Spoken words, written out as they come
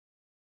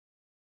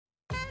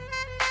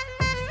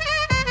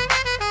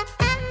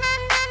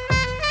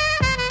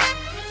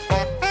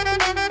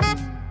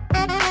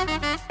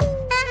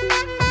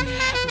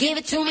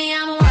it to me,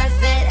 I'm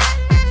worth it.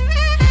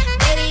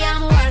 Baby,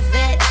 I'm worth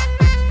it.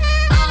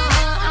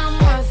 I'm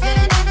worth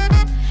it.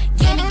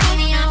 Give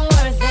me, I'm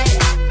worth it.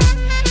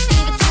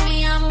 Give it to me,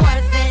 I'm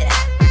worth it.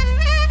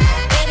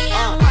 Baby,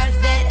 I'm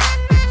worth it.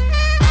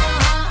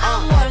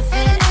 I'm worth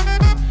it.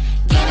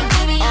 Give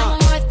me, I'm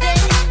worth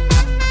it.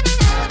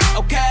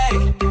 Okay,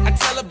 I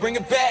tell her bring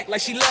it back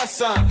like she loves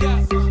some.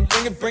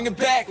 Bring it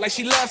back like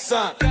she loves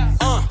some.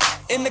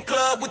 In the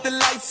club with the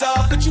lights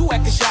off, but you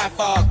acting shy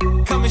for.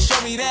 Come and show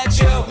me that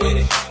you're with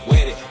it,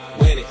 with it,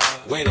 with it,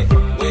 with it,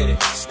 with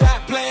it.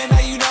 Stop playing,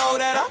 now you know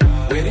that I'm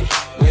with it,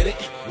 with it,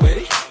 with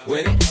it,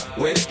 with it,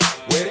 with it,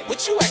 with it.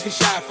 What you acting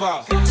shy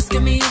for? Just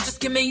give me you, just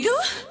give me you,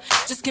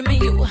 just give me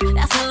you.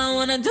 That's all I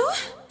wanna do.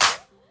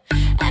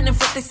 And if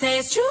what they say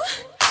is true,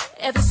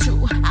 if it's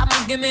true,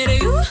 I'ma give it to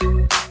you.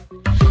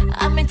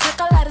 I may take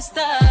a lot of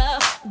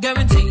stuff,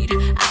 guaranteed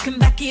I can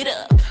back it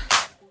up.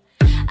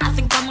 I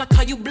think I'ma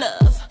call you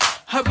bluff.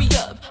 Hurry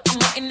up, I'm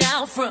waiting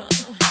out front.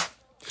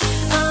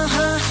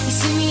 You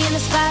see me in the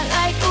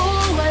spotlight, ooh.